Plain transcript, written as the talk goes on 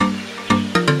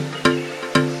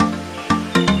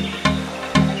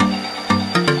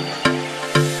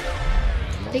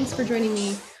for joining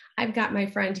me. I've got my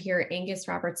friend here, Angus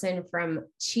Robertson from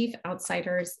Chief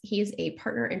Outsiders. He's a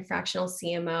partner and fractional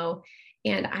CMO,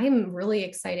 and I'm really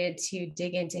excited to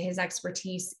dig into his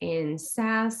expertise in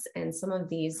SaaS and some of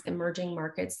these emerging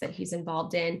markets that he's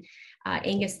involved in.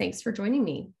 Angus, thanks for joining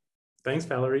me. Thanks,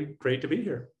 Valerie. Great to be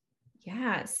here.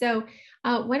 Yeah. So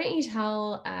why don't you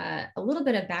tell a little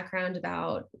bit of background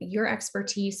about your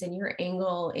expertise and your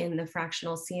angle in the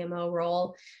fractional CMO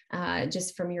role,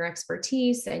 just from your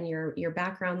expertise and your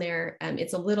background there.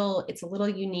 It's a little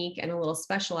unique and a little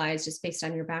specialized just based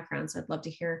on your background. So I'd love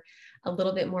to hear a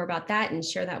little bit more about that and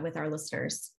share that with our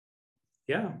listeners.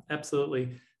 Yeah,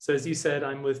 absolutely. So as you said,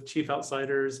 I'm with Chief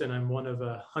Outsiders and I'm one of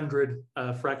 100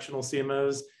 fractional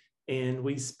CMOs. And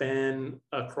we span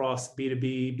across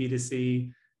B2B,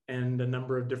 B2C, and a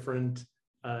number of different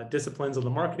disciplines on the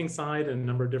marketing side and a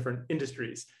number of different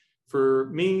industries. For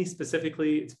me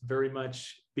specifically, it's very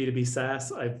much B2B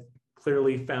SaaS. I've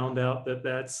clearly found out that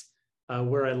that's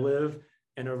where I live.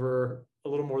 And over a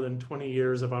little more than 20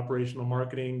 years of operational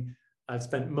marketing, I've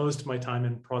spent most of my time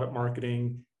in product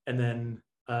marketing and then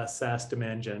SaaS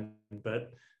demand gen.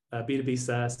 But B2B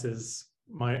SaaS is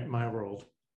my world.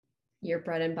 Your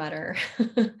bread and butter.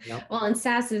 Yep. Well, and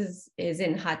SaaS is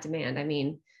in hot demand. I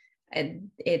mean,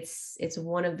 it's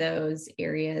one of those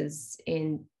areas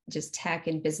in just tech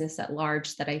and business at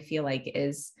large that I feel like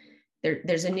is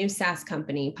there's a new SaaS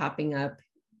company popping up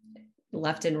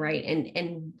left and right,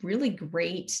 and really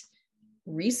great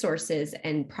resources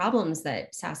and problems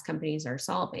that SaaS companies are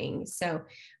solving. So,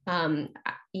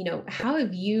 how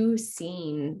have you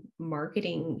seen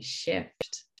marketing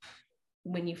shift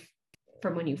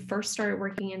from when you first started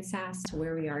working in SaaS to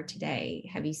where we are today?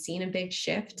 Have you seen a big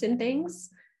shift in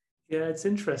things? Yeah, it's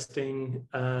interesting.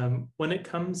 When it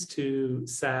comes to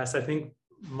SaaS, I think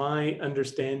my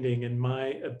understanding and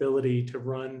my ability to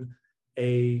run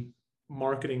a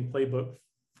marketing playbook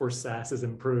for SaaS has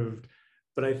improved.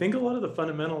 But I think a lot of the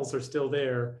fundamentals are still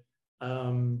there.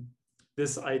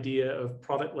 This idea of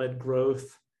product-led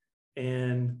growth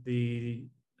and the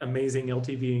amazing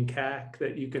LTV and CAC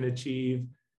that you can achieve,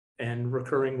 and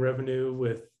recurring revenue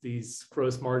with these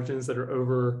gross margins that are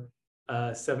over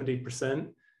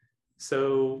 70%.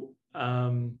 So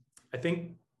I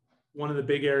think one of the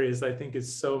big areas I think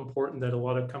is so important that a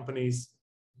lot of companies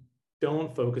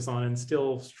don't focus on and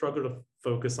still struggle to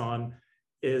focus on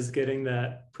is getting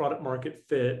that product market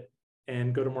fit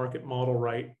and go-to-market model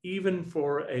right, even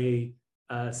for a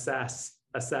SaaS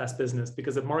business.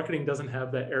 Because if marketing doesn't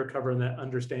have that air cover and that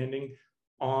understanding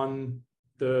on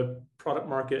the product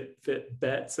market fit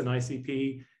bets and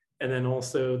ICP, and then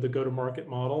also the go-to-market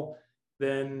model,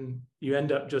 then you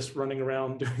end up just running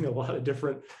around doing a lot of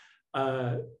different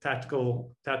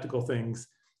tactical things.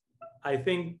 I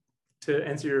think to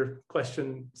answer your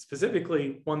question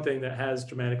specifically, one thing that has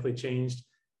dramatically changed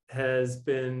has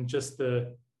been just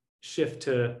the shift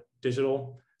to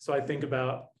digital. So I think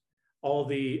about all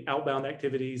the outbound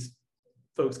activities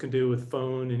folks can do with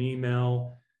phone and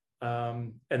email,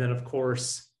 and then of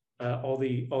course, all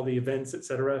the events, et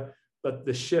cetera. But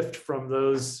the shift from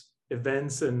those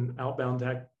events and outbound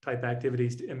type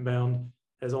activities to inbound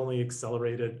has only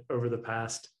accelerated over the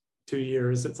past 2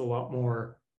 years. It's a lot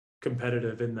more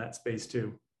competitive in that space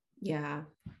too. Yeah,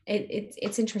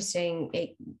 it's interesting.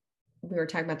 We were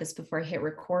talking about this before I hit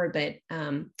record, but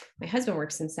my husband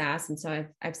works in SaaS, and so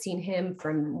I've seen him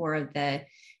from more of the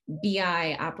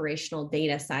BI operational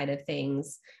data side of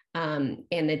things, and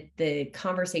the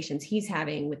conversations he's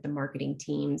having with the marketing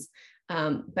teams.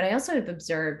 But I also have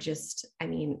observed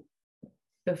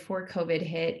before COVID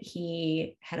hit,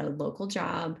 he had a local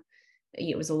job.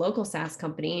 It was a local SaaS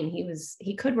company, and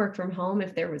he could work from home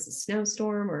if there was a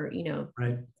snowstorm or,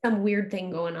 right, some weird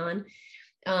thing going on.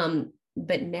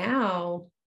 But now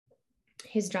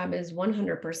his job is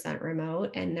 100%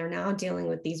 remote, and they're now dealing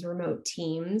with these remote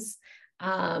teams.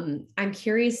 I'm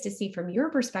curious to see from your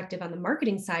perspective on the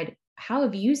marketing side, how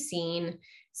have you seen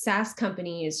SaaS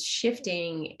companies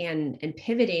shifting and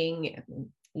pivoting,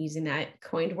 using that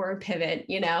coined word pivot,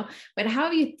 but how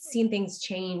have you seen things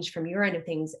change from your end of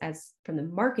things as from the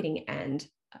marketing end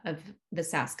of the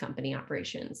SaaS company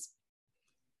operations?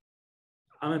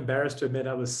 I'm embarrassed to admit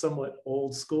I was somewhat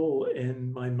old school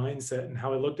in my mindset and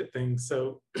how I looked at things.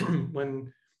 So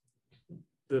when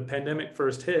the pandemic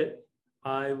first hit,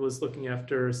 I was looking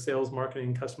after sales,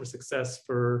 marketing, customer success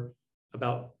for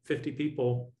about 50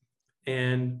 people.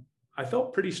 And I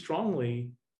felt pretty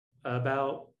strongly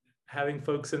about having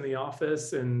folks in the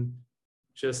office and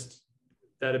just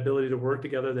that ability to work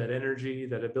together, that energy,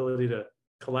 that ability to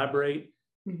collaborate.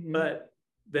 Mm-hmm. But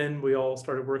then we all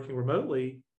started working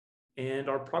remotely, and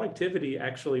our productivity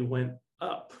actually went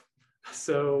up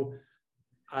So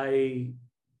I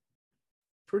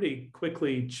pretty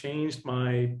quickly changed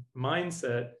my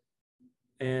mindset,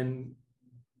 and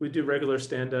we do regular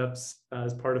stand-ups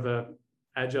as part of a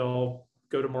agile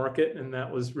go-to-market, and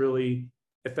that was really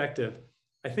effective.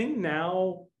 I think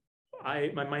now my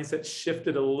mindset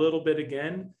shifted a little bit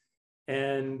again,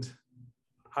 and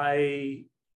I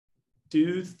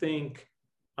do think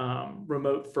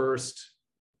remote first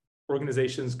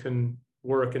organizations can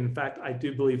work. In fact, I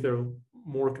do believe they're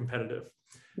more competitive.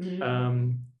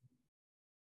 Mm-hmm.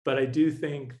 But I do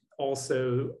think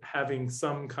also having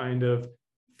some kind of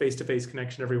face-to-face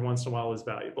connection every once in a while is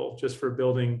valuable, just for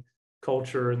building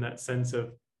culture and that sense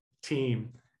of team.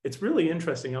 It's really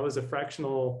interesting. I was a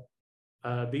fractional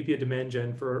VP of demand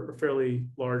gen for a fairly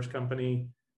large company,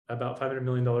 about $500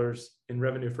 million in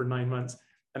revenue for 9 months.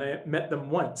 And I met them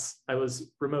once. I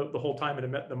was remote the whole time and I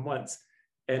met them once.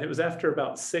 And it was after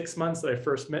about 6 months that I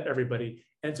first met everybody.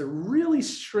 And it's a really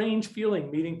strange feeling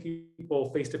meeting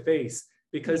people face to face,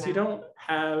 because you don't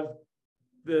have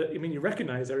you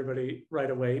recognize everybody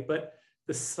right away, but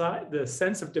the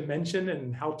sense of dimension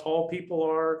and how tall people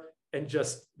are and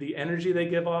just the energy they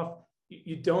give off,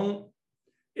 you don't,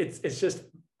 it's just,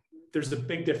 there's a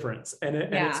big difference. And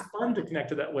it's fun to connect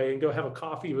to that way and go have a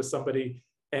coffee with somebody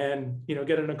and,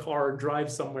 get in a car and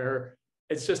drive somewhere.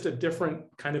 It's just a different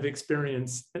kind of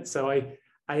experience. And so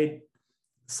I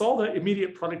saw the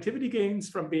immediate productivity gains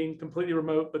from being completely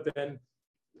remote, but then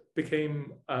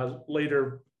became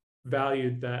later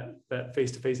valued that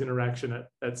face-to-face interaction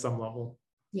at some level.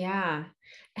 Yeah.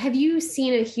 Have you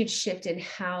seen a huge shift in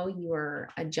how you are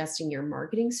adjusting your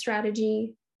marketing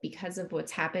strategy because of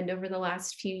what's happened over the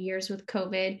last few years with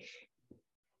COVID?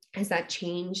 Has that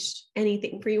changed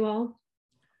anything for you all?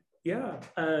 Yeah,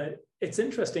 it's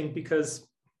interesting because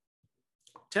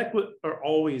tech are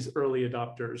always early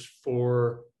adopters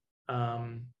for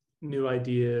new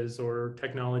ideas or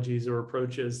technologies or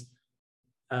approaches.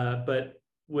 But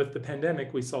with the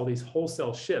pandemic, we saw these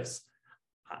wholesale shifts.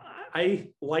 I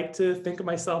like to think of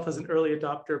myself as an early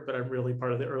adopter, but I'm really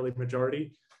part of the early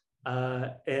majority.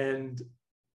 And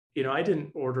I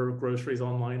didn't order groceries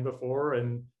online before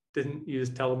and didn't use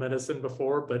telemedicine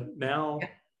before, but now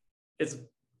it's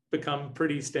become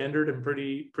pretty standard and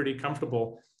pretty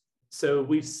comfortable. So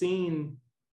we've seen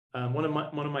one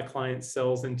of my clients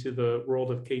sells into the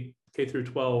world of K through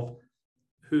 12,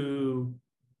 who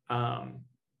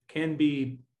can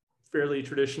be fairly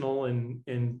traditional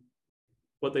in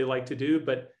what they like to do,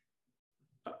 but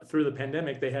through the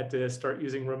pandemic, they had to start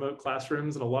using remote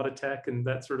classrooms and a lot of tech and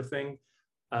that sort of thing.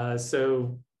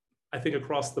 So I think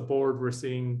across the board, we're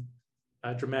seeing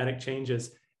dramatic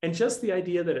changes. And just the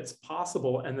idea that it's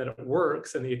possible and that it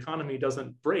works and the economy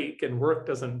doesn't break and work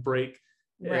doesn't break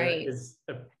is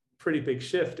a pretty big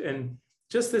shift. And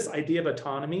just this idea of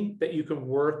autonomy, that you can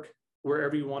work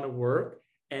wherever you want to work.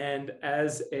 And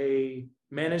as a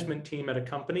management team at a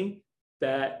company,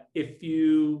 that if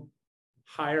you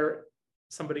hire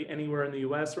somebody anywhere in the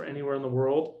US or anywhere in the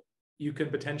world, you can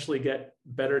potentially get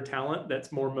better talent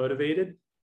that's more motivated.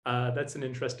 That's an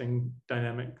interesting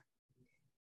dynamic.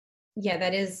 Yeah,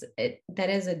 that is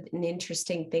an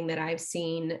interesting thing that I've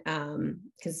seen,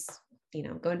 because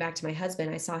going back to my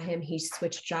husband, I saw him, he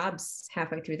switched jobs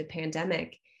halfway through the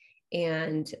pandemic.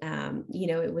 And,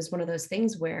 it was one of those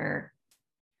things where,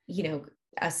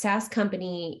 a SaaS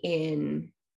company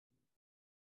in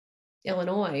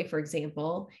Illinois, for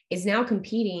example, is now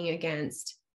competing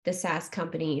against the SaaS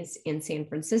companies in San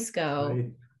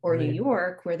Francisco or New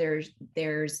York, where there's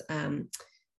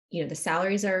the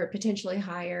salaries are potentially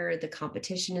higher, the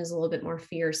competition is a little bit more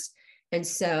fierce. And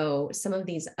so some of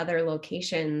these other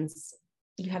locations,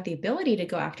 you have the ability to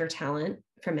go after talent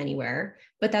from anywhere,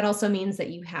 but that also means that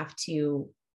you have to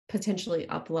potentially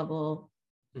up level,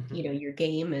 your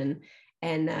game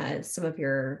and some of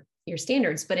your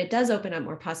standards, but it does open up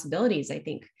more possibilities, I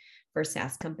think, for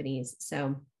SaaS companies.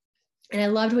 So, and I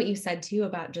loved what you said too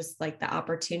about just like the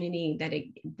opportunity that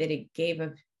it gave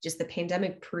of just the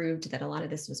pandemic proved that a lot of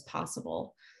this was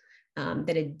possible,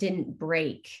 that it didn't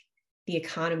break the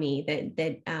economy,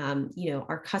 that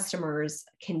our customers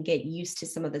can get used to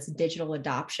some of this digital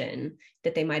adoption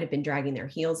that they might have been dragging their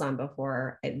heels on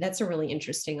before. That's a really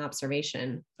interesting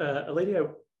observation. A lady I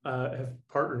have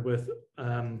partnered with,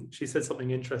 she said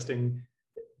something interesting,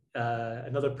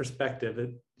 another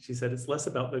perspective. She said it's less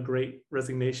about the great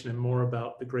resignation and more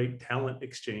about the great talent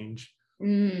exchange.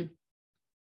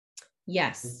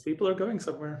 Yes. People are going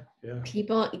somewhere. Yeah.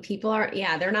 People are,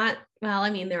 they're not, well,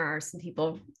 I mean, there are some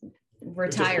people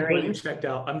retiring. Checked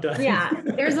out. I'm done. Yeah,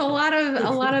 there's a lot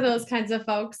of those kinds of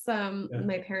folks. Yeah.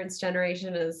 My parents'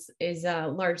 generation is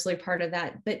largely part of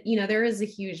that. But there is a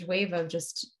huge wave of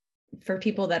just for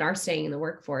people that are staying in the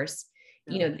workforce.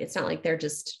 Yeah. It's not like they're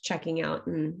just checking out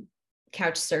and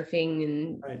couch surfing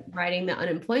and Right. riding the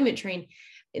unemployment train.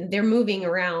 They're moving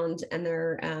around, and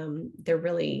they're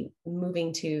really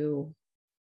moving to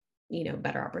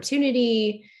better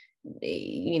opportunity,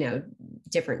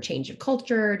 different change of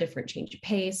culture, different change of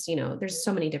pace. There's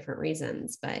so many different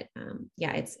reasons, but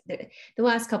yeah, it's the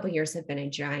last couple of years have been a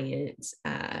giant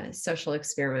social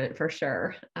experiment for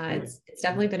sure. It's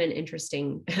definitely been an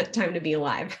interesting time to be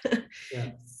alive.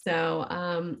 Yeah. So,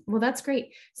 well, that's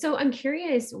great. So I'm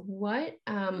curious, what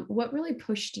really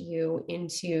pushed you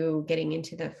into getting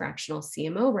into the fractional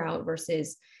CMO route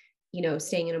versus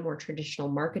staying in a more traditional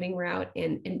marketing route?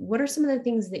 And what are some of the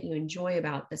things that you enjoy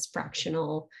about this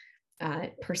fractional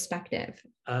perspective?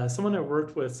 Someone I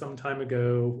worked with some time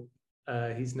ago,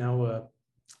 he's now a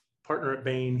partner at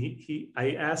Bain.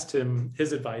 I asked him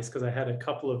his advice because I had a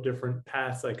couple of different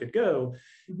paths I could go.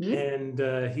 Mm-hmm.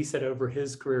 And he said over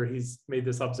his career, he's made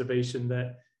this observation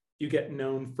that you get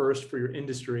known first for your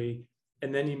industry,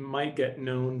 and then you might get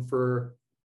known for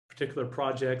particular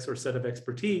projects or set of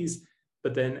expertise.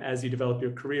 But then as you develop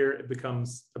your career, it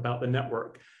becomes about the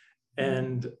network.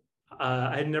 And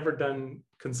I had never done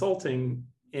consulting.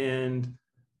 And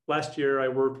last year I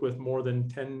worked with more than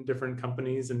 10 different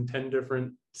companies and 10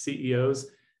 different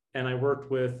CEOs. And I worked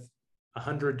with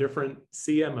 100 different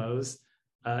CMOs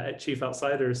at Chief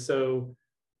Outsiders. So,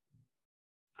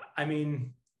 I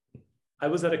mean, I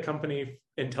was at a company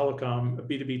in telecom, a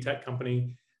B2B tech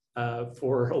company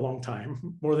for a long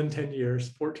time, more than 10 years,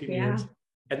 14 years.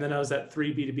 And then I was at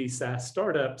 3 B2B SaaS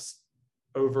startups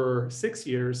over 6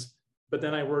 years. But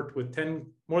then I worked with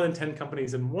more than 10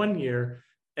 companies in 1 year.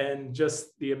 And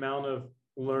just the amount of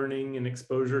learning and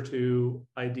exposure to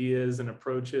ideas and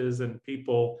approaches and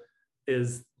people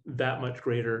is that much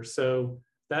greater. So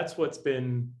that's what's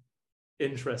been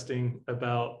interesting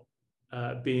about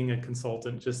being a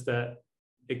consultant, just that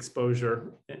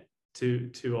exposure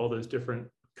to all those different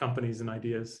companies and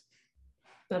ideas.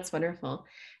 That's wonderful.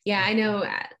 Yeah, I know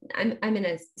I'm in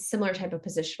a similar type of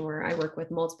position where I work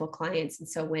with multiple clients. And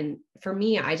so for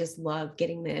me, I just love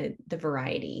getting the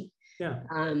variety. Yeah.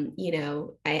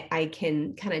 I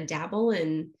can kind of dabble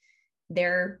in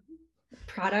their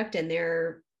product and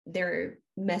their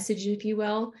message, if you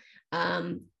will.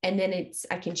 And then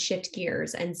I can shift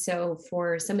gears. And so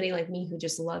for somebody like me who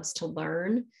just loves to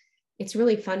learn, it's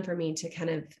really fun for me to kind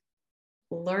of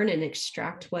learn and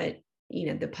extract what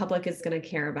the public is going to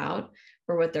care about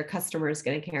or what their customer is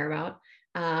going to care about.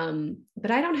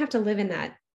 But I don't have to live in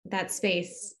that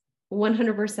space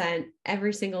 100%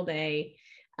 every single day.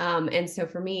 And so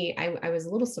for me, I was a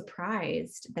little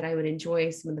surprised that I would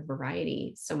enjoy some of the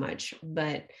variety so much.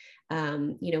 But,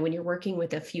 when you're working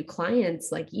with a few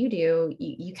clients like you do,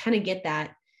 you kind of get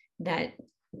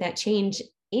that change.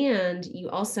 And you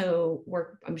also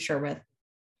work, I'm sure, with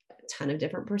a ton of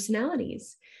different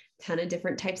personalities, ton of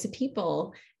different types of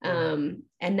people. And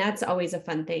that's always a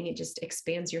fun thing. It just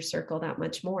expands your circle that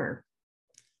much more.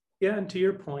 Yeah. And to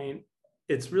your point,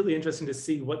 it's really interesting to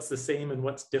see what's the same and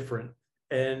what's different,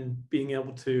 and being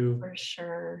able to for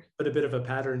sure put a bit of a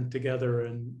pattern together,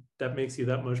 and that makes you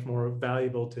that much more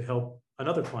valuable to help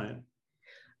another client.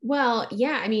 Well,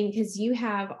 yeah, I mean, because you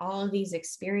have all of these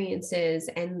experiences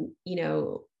and,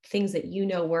 things that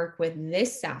work with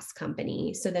this SaaS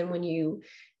company. So then when you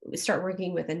start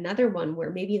working with another one where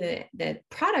maybe the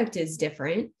product is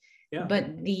different,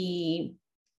 but the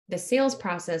sales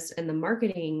process and the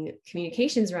marketing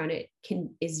communications around it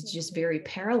is just very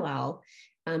parallel.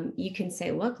 You can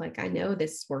say, look, like, I know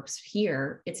this works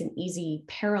here. It's an easy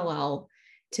parallel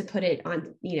to put it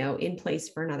on, in place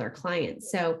for another client.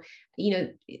 So,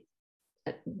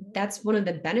 that's one of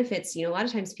the benefits. A lot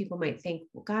of times people might think,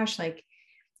 well, gosh, like,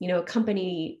 a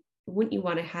company, wouldn't you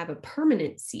want to have a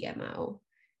permanent CMO?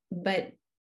 But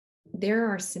there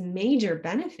are some major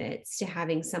benefits to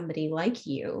having somebody like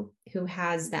you who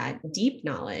has that deep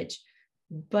knowledge,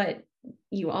 but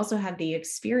you also have the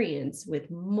experience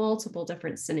with multiple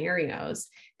different scenarios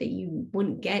that you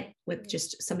wouldn't get with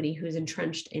just somebody who's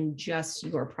entrenched in just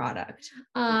your product.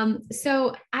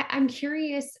 So I'm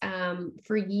curious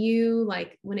for you,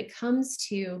 like when it comes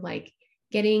to like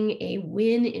getting a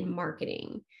win in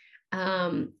marketing,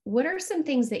 what are some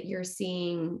things that you're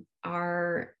seeing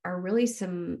are really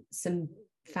some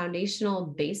foundational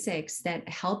basics that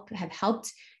have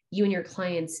helped you and your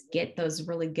clients get those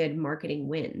really good marketing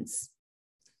wins?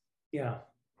 Yeah.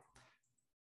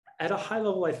 At a high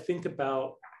level, I think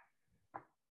about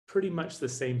pretty much the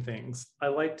same things. I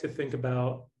like to think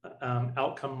about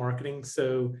outcome marketing.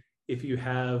 So if you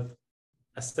have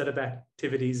a set of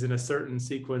activities in a certain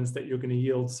sequence, that you're going to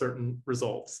yield certain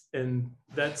results. And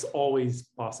that's always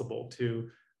possible to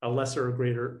a lesser or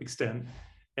greater extent.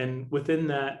 And within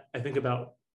that, I think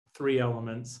about three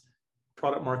elements: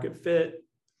 product market fit,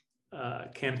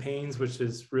 campaigns, which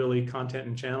is really content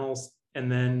and channels, and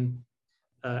then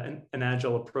an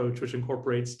agile approach, which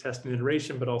incorporates test and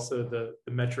iteration, but also the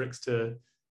metrics to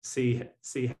see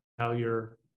how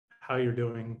you're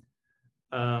doing.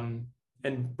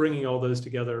 And bringing all those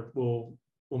together will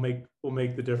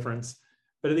make the difference.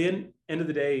 But at the end of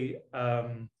the day, I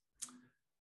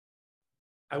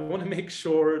want to make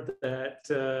sure that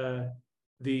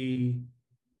the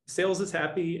sales is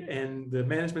happy and the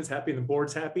management's happy and the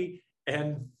board's happy.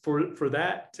 And for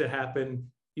that to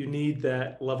happen, you need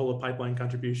that level of pipeline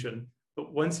contribution.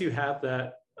 But once you have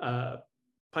that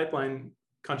pipeline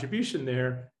contribution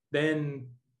there, then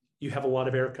you have a lot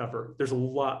of air cover. There's a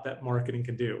lot that marketing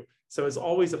can do. So it's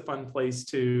always a fun place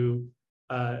to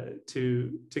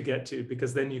get to,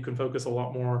 because then you can focus a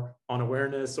lot more on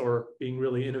awareness or being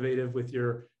really innovative with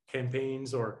your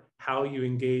campaigns, or how you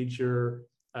engage your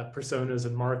personas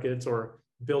and markets, or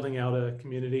building out a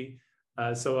community.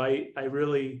 So I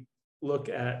really look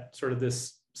at sort of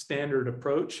this standard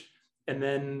approach, and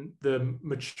then the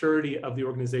maturity of the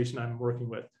organization I'm working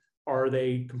with. Are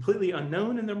they completely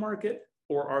unknown in their market,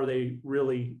 or are they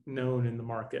really known in the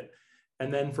market?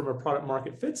 And then from a product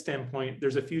market fit standpoint,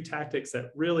 there's a few tactics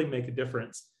that really make a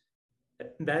difference.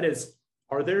 That is,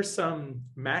 are there some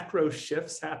macro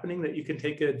shifts happening that you can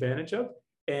take advantage of?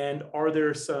 And are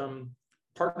there some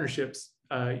partnerships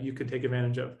you can take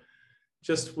advantage of?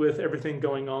 Just with everything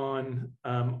going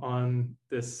on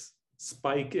this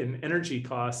spike in energy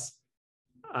costs,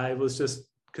 I was just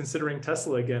considering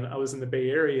Tesla again. I was in the Bay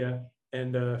Area,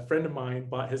 and a friend of mine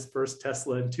bought his first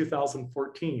Tesla in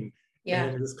 2014. Yeah.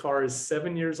 And his car is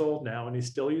 7 years old now, and he's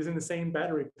still using the same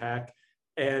battery pack.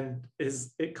 And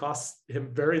it costs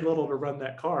him very little to run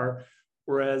that car.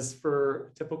 Whereas for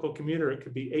a typical commuter, it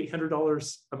could be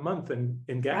 $800 a month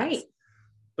in gas. Right.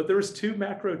 But there was two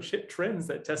macro trends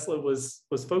that Tesla was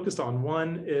focused on.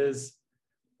 One is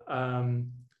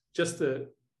just the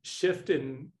shift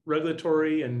in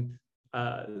regulatory and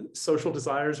social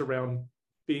desires around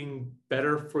being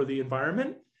better for the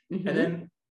environment. Mm-hmm. And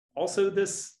then also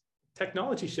this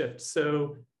technology shift.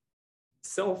 So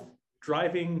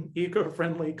self-driving,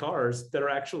 eco-friendly cars that are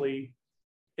actually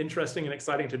interesting and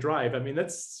exciting to drive. I mean,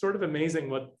 that's sort of amazing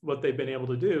what they've been able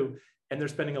to do. And they're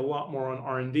spending a lot more on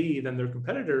R&D than their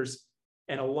competitors,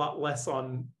 and a lot less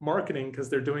on marketing, because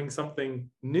they're doing something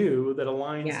new that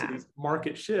aligns to these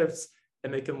market shifts,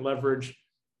 and they can leverage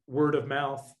word of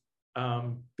mouth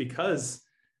because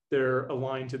they're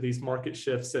aligned to these market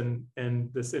shifts and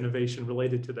this innovation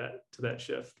related to that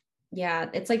shift. Yeah,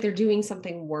 it's like they're doing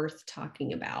something worth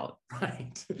talking about.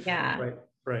 Right. Yeah.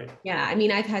 Right. Yeah. I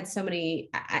mean, I've had so many,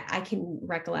 I can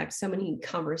recollect so many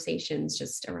conversations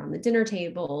just around the dinner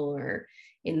table, or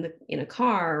in a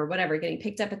car, or whatever, getting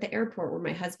picked up at the airport, where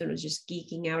my husband was just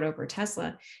geeking out over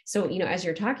Tesla. So, as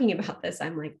you're talking about this,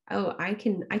 I'm like, oh, I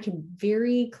can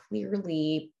very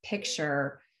clearly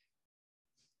picture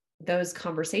those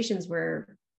conversations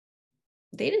where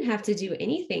they didn't have to do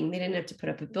anything. They didn't have to put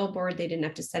up a billboard. They didn't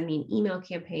have to send me an email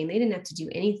campaign. They didn't have to do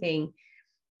anything,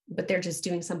 but they're just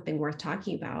doing something worth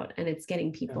talking about. And it's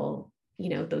getting people,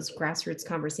 those grassroots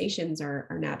conversations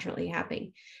are naturally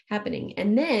happening.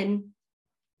 And then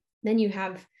you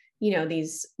have,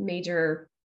 these major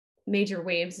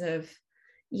waves of,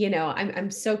 I'm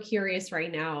so curious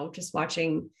right now, just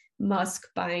watching Musk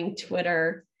buying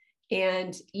Twitter,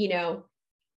 and,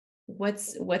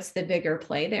 what's the bigger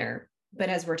play there? But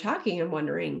as we're talking, I'm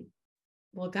wondering,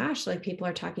 well, gosh, like, people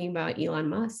are talking about Elon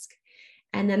Musk,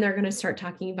 and then they're going to start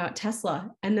talking about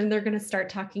Tesla, and then they're going to start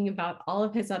talking about all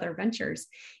of his other ventures.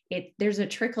 There's a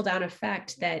trickle down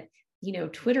effect that,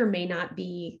 Twitter may not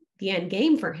be the end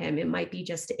game for him. It might be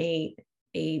just a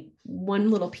one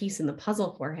little piece in the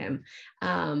puzzle for him,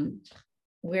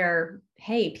 where,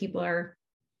 hey, people are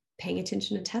paying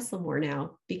attention to Tesla more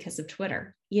now because of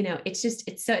Twitter.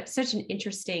 It's such an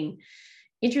interesting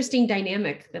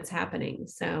dynamic that's happening.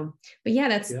 So, but yeah,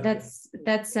 that's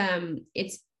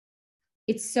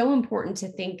it's so important to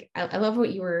think. I love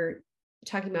what you were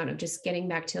talking about, of just getting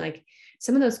back to like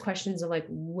some of those questions of like,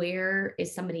 where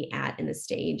is somebody at in the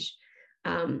stage,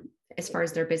 as far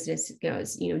as their business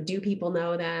goes? Do people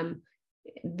know them?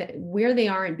 Where they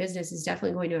are in business is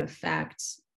definitely going to affect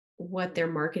what their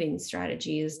marketing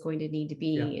strategy is going to need to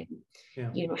be, Yeah.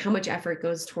 and, you know, how much effort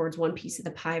goes towards one piece of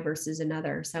the pie versus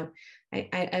another. So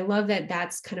I love that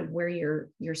that's kind of where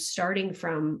you're starting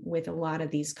from with a lot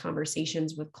of these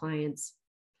conversations with clients.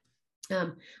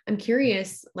 I'm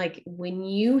curious, like when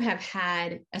you have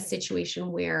had a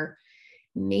situation where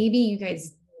maybe you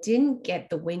guys didn't get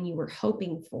the win you were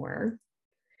hoping for,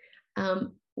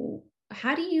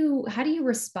 how do you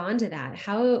respond to that?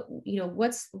 How, you know,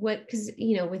 because,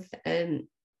 you know, with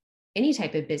any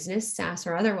type of business, SaaS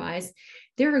or otherwise,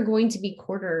 there are going to be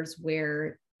quarters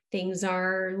where things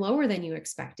are lower than you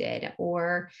expected,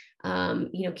 or you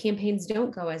know, campaigns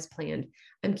don't go as planned.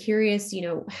 I'm curious, you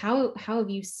know, how have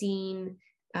you seen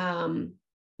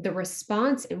the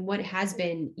response, and what has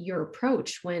been your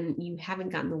approach when you haven't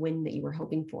gotten the win that you were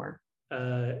hoping for?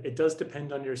 It does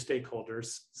depend on your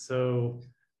stakeholders. So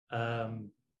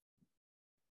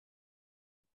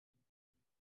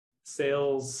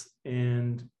sales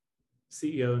and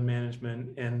CEO and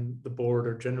management and the board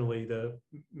are generally the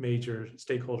major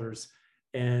stakeholders.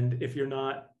 And if you're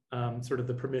not sort of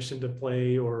the permission to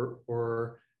play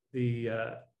or the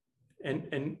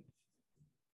and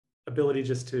ability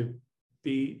just to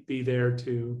be there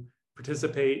to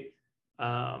participate,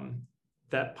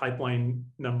 that pipeline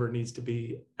number needs to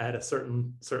be at a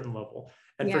certain level.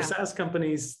 And for SaaS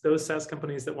companies, those SaaS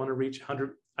companies that want to reach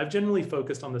 100, I've generally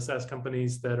focused on the SaaS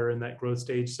companies that are in that growth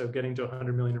stage. So getting to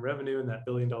 100 million in revenue and that $1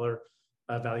 billion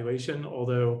valuation.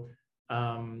 Although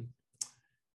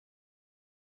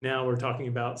now we're talking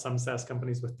about some SaaS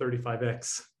companies with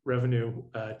 35x revenue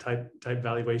type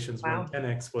valuations. Wow. When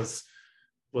 10x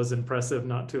was impressive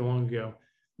not too long ago.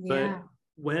 Yeah. But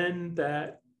when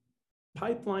that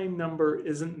pipeline number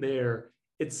isn't there,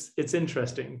 it's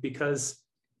interesting because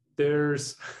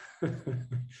there's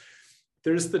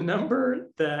there's the number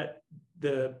that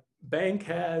the bank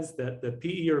has, that the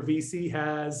PE or VC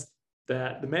has,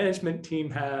 that the management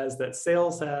team has, that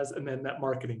sales has, and then that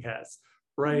marketing has,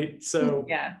 right? So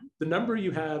the number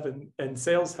you have and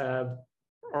sales have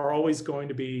are always going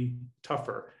to be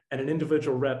tougher, and an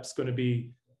individual rep's going to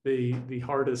be the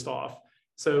hardest off.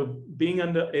 So being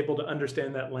able to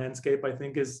understand that landscape, I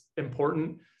think, is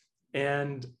important.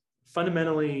 And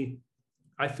fundamentally,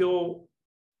 I feel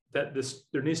that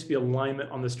there needs to be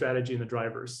alignment on the strategy and the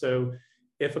drivers. So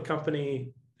if a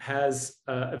company has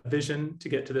a vision to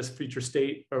get to this future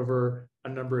state over a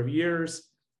number of years,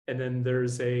 and then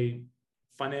there's a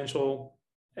financial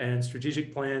and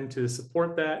strategic plan to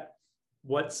support that,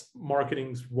 what's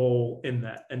marketing's role in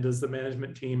that? And does the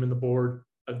management team and the board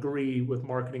agree with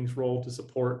marketing's role to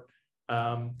support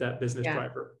that business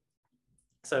driver?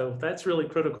 So that's really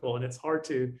critical, and it's hard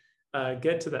to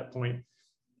get to that point.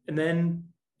 And then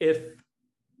if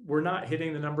we're not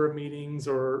hitting the number of meetings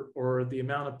or the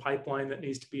amount of pipeline that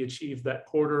needs to be achieved that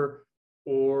quarter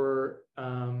or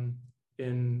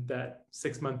in that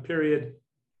 6-month period,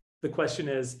 the question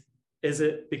is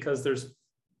it because there's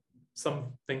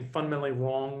something fundamentally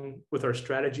wrong with our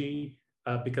strategy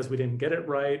because we didn't get it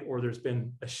right, or there's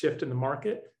been a shift in the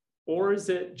market? Or is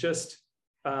it just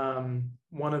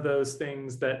one of those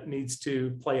things that needs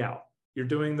to play out? You're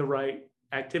doing the right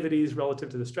activities relative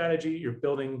to the strategy, you're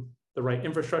building the right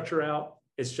infrastructure out,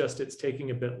 it's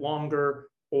taking a bit longer,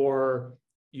 or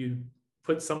you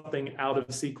put something out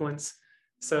of sequence.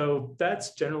 So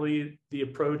that's generally the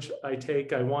approach I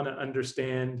take. I want to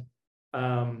understand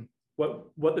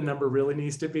what the number really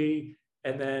needs to be,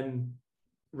 and then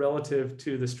relative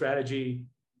to the strategy,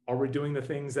 are we doing the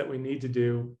things that we need to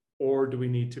do, or do we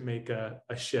need to make a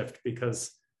shift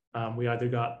because we either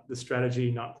got the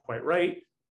strategy not quite right,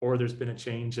 or there's been a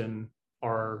change in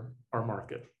our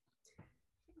market?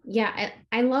 Yeah,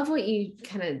 I love what you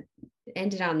kind of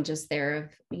ended on just there of,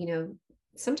 you know,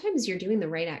 sometimes you're doing the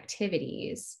right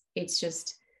activities, it's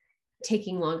just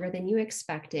taking longer than you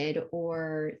expected,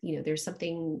 or, you know, there's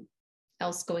something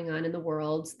else going on in the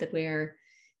world that where,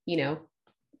 you know,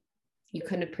 you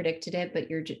couldn't have predicted it, but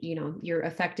you're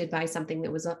affected by something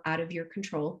that was out of your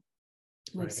control.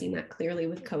 We've seen that clearly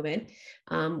with COVID,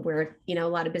 where, you know, a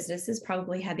lot of businesses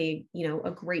probably had a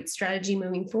great strategy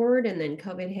moving forward, and then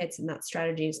COVID hits and that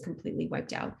strategy is completely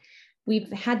wiped out.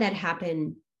 We've had that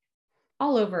happen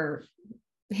all over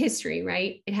history,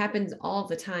 right? It happens all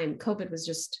the time. COVID was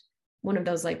just one of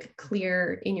those like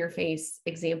clear in your face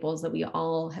examples that we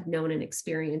all have known and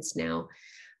experienced now.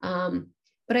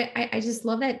 But I just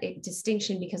love that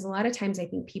distinction, because a lot of times I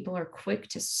think people are quick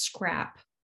to scrap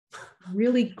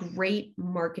really great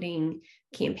marketing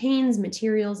campaigns,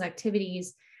 materials,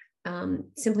 activities,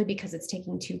 simply because it's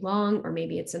taking too long, or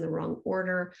maybe it's in the wrong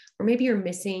order, or maybe you're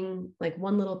missing like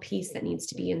one little piece that needs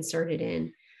to be inserted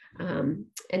in.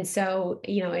 And so,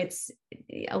 it's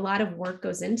a lot of work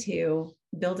goes into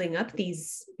building up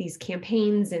these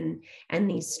campaigns and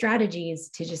these strategies.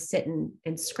 To just sit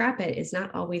and scrap it is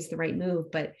not always the right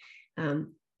move. But,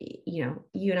 you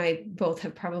and I both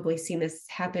have probably seen this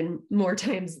happen more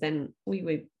times than we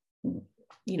would,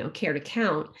 care to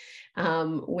count,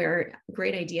 where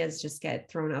great ideas just get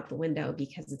thrown out the window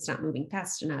because it's not moving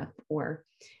fast enough or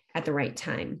at the right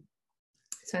time.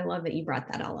 So I love that you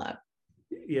brought that all up.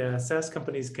 Yeah, SaaS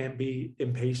companies can be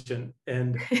impatient,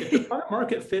 and if the product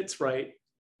market fits right,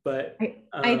 but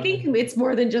I think it's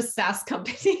more than just SaaS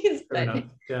companies. Fair enough.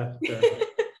 Yeah, fair enough.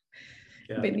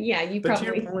 Yeah. But yeah, you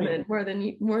probably spend more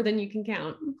than you can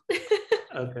count.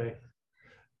 Okay.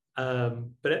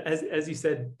 But as you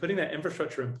said, putting that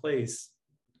infrastructure in place,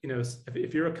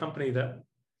 if you're a company that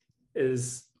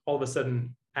is all of a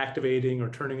sudden activating or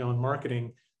turning on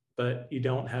marketing, but you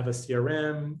don't have a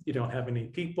CRM, you don't have any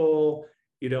people,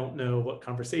 you don't know what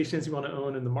conversations you want to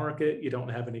own in the market, you don't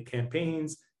have any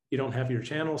campaigns, you don't have your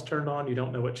channels turned on, you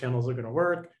don't know what channels are going to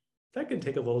work, that can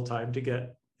take a little time to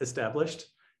get established.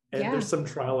 And there's some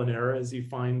trial and error as you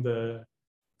find the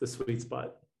sweet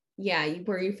spot. Yeah,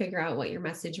 where you figure out what your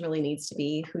message really needs to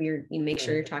be, who you make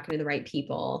sure you're talking to the right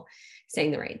people,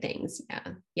 saying the right things.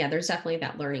 Yeah, there's definitely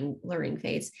that learning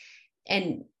phase.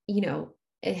 And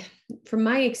from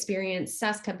my experience,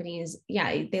 SaaS companies,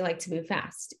 they like to move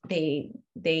fast. They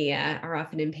are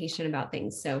often impatient about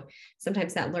things. So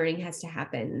sometimes that learning has to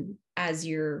happen as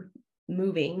you're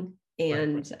moving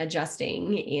and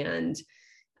adjusting. And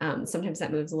sometimes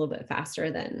that moves a little bit faster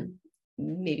than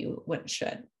maybe what it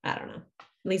should. I don't know.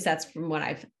 At least that's from what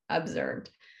I've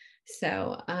observed.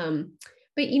 So,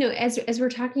 but as we're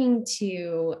talking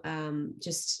to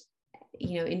just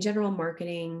in general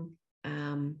marketing,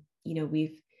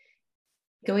 we've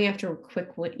going after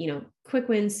quick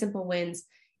wins, simple wins.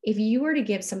 If you were to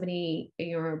give somebody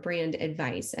your brand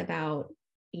advice about,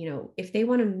 if they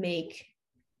want to make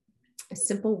a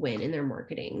simple win in their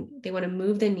marketing, they want to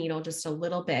move the needle just a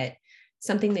little bit,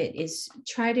 something that is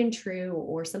tried and true,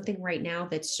 or something right now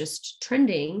that's just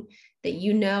trending that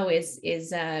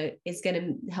is going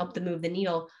to help them move the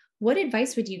needle, what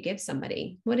advice would you give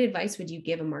somebody? What advice would you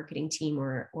give a marketing team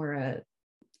or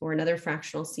another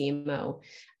fractional CMO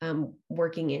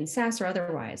working in SaaS or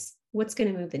otherwise? What's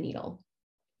going to move the needle?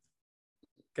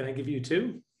 Can I give you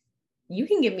two? You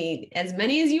can give me as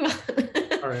many as you want.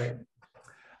 All right.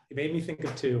 You made me think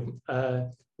of two.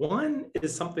 One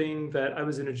is something that I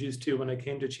was introduced to when I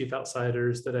came to Chief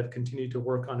Outsiders that I've continued to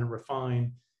work on and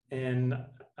refine. And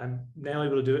I'm now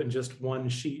able to do it in just one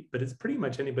sheet, but it's pretty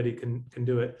much anybody can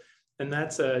do it. And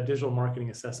that's a digital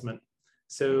marketing assessment.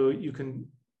 So you can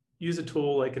use a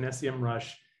tool like an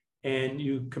SEMrush, and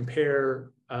you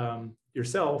compare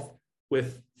yourself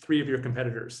with 3 of your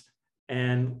competitors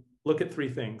and look at 3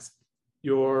 things.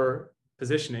 Your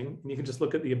positioning, and you can just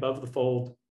look at the above the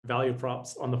fold value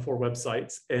props on the 4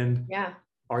 websites, and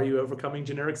are you overcoming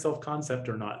generic self-concept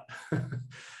or not?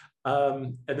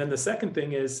 And then the second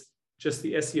thing is just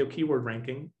the SEO keyword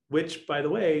ranking, which, by the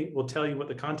way, will tell you what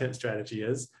the content strategy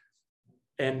is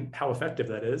and how effective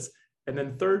that is. And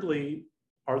then thirdly,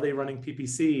 are they running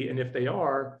PPC? And if they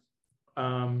are,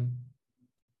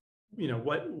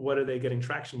 what are they getting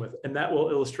traction with? And that will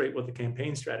illustrate what the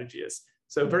campaign strategy is.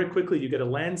 So very quickly, you get a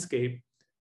landscape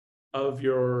of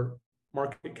your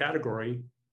market category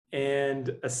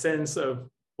and a sense of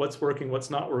what's working, what's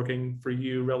not working for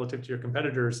you relative to your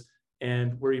competitors,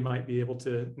 and where you might be able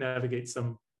to navigate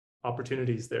some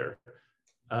opportunities there.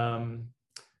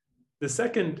 The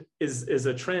second is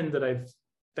a trend that I've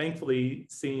thankfully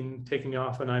seen taking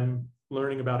off, and I'm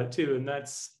learning about it too. And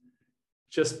that's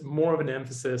just more of an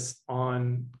emphasis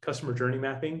on customer journey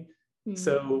mapping. Mm-hmm.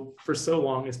 So for so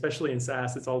long, especially in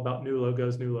SaaS, it's all about new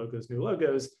logos, new logos, new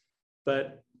logos.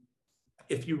 But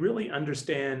if you really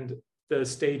understand the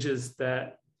stages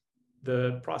that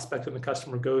the prospect and the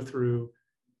customer go through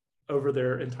over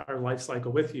their entire life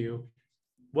cycle with you,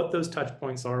 what those touch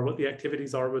points are, what the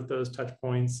activities are with those touch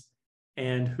points,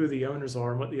 and who the owners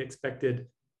are and what the expected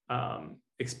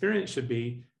experience should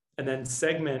be, and then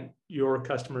segment your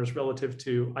customers relative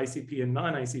to ICP and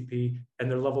non-ICP and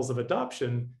their levels of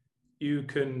adoption, you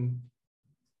can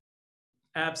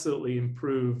absolutely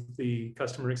improve the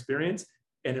customer experience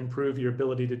and improve your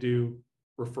ability to do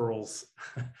referrals.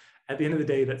 At the end of the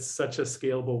day, that's such a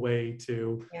scalable way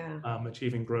to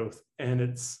achieving growth. And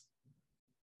it's,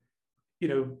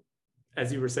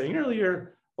 as you were saying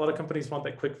earlier, a lot of companies want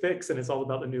that quick fix and it's all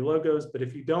about the new logos. But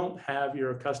if you don't have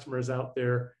your customers out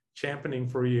there championing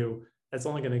for you, that's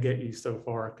only going to get you so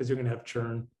far, because you're going to have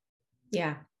churn.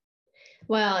 Yeah.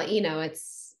 Well,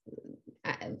 it's,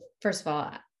 first of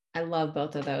all, I love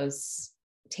both of those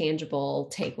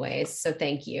tangible takeaways. So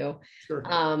thank you. Sure.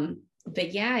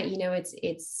 But yeah,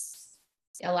 it's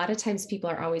a lot of times people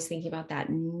are always thinking about that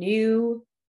new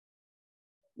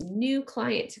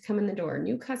client to come in the door,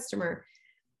 new customer,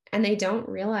 and they don't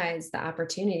realize the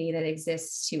opportunity that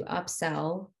exists to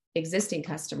upsell existing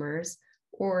customers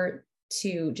or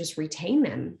to just retain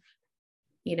them,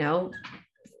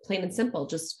 plain and simple.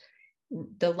 Just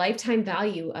the lifetime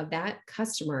value of that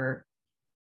customer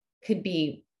could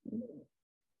be,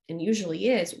 and usually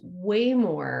is, way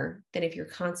more than if you're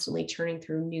constantly churning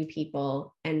through new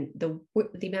people, and the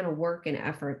amount of work and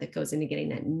effort that goes into getting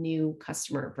that new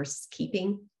customer versus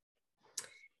keeping.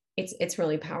 It's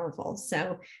really powerful.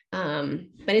 So,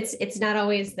 but it's not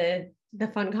always the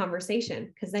fun conversation,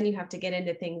 because then you have to get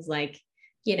into things like,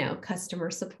 customer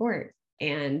support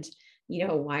and,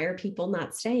 why are people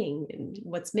not staying and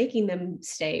what's making them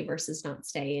stay versus not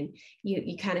stay. And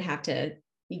you kind of have to,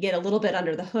 you get a little bit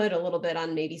under the hood, a little bit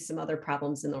on maybe some other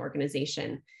problems in the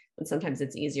organization. And sometimes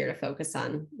it's easier to focus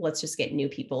on, let's just get new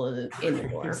people in the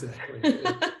door. Exactly.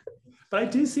 But I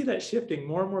do see that shifting.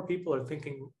 More and more people are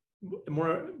thinking,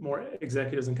 more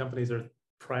executives and companies are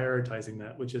prioritizing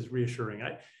that, which is reassuring.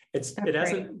 I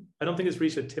don't think it's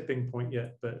reached a tipping point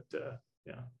yet, but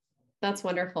yeah. That's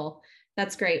wonderful.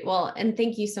 That's great. Well, and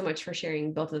thank you so much for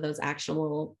sharing both of those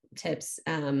actionable tips.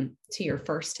 To your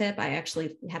first tip, I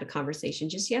actually had a conversation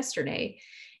just yesterday,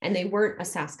 and they weren't a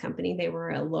SaaS company. They were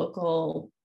a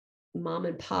local mom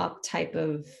and pop type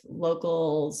of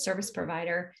local service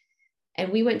provider.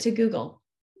 And we went to Google.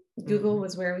 Google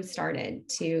was where we started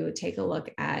to take a look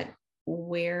at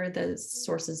where the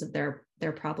sources of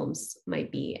their problems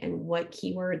might be and what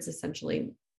keywords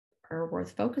essentially are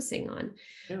worth focusing on.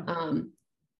 Yeah.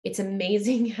 It's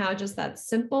amazing how just that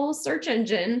simple search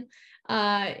engine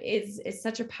is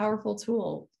such a powerful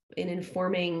tool in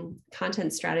informing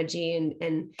content strategy.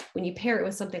 And when you pair it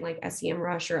with something like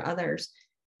SEMrush or others,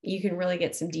 you can really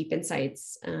get some deep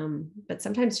insights. But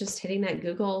sometimes just hitting that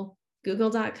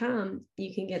google.com,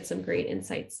 you can get some great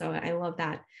insights. So I love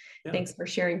that. Yeah. Thanks for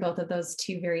sharing both of those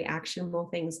two very actionable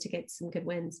things to get some good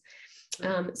wins.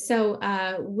 So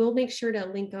we'll make sure to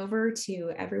link over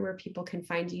to everywhere people can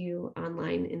find you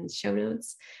online in the show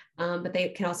notes, but they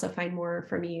can also find more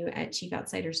from you at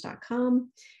chiefoutsiders.com.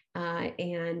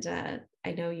 And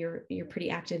I know you're pretty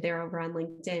active there over on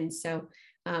LinkedIn. So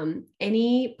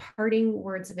any parting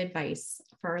words of advice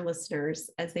for our listeners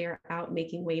as they are out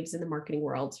making waves in the marketing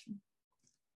world?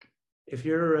 If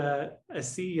you're a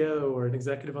CEO or an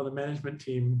executive on the management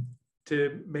team,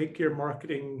 to make your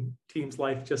marketing team's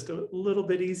life just a little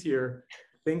bit easier,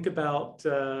 think about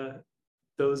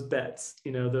those bets,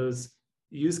 those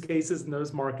use cases and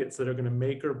those markets that are going to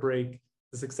make or break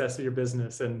the success of your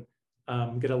business, and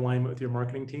get alignment with your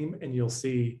marketing team, and you'll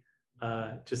see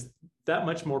just that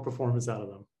much more performance out of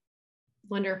them.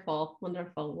 Wonderful.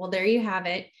 Wonderful. Well, there you have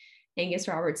it. Angus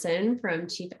Robertson from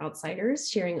Chief Outsiders,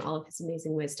 sharing all of his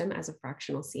amazing wisdom as a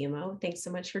fractional CMO. Thanks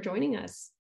so much for joining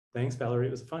us. Thanks, Valerie.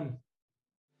 It was fun.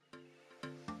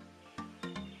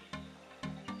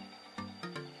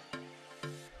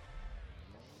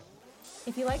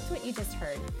 If you liked what you just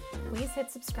heard, please hit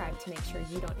subscribe to make sure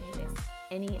you don't miss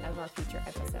any of our future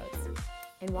episodes.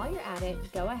 And while you're at it,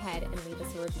 go ahead and leave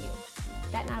us a review.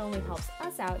 That not only helps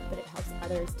us out, but it helps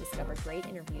others discover great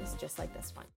interviews just like this one.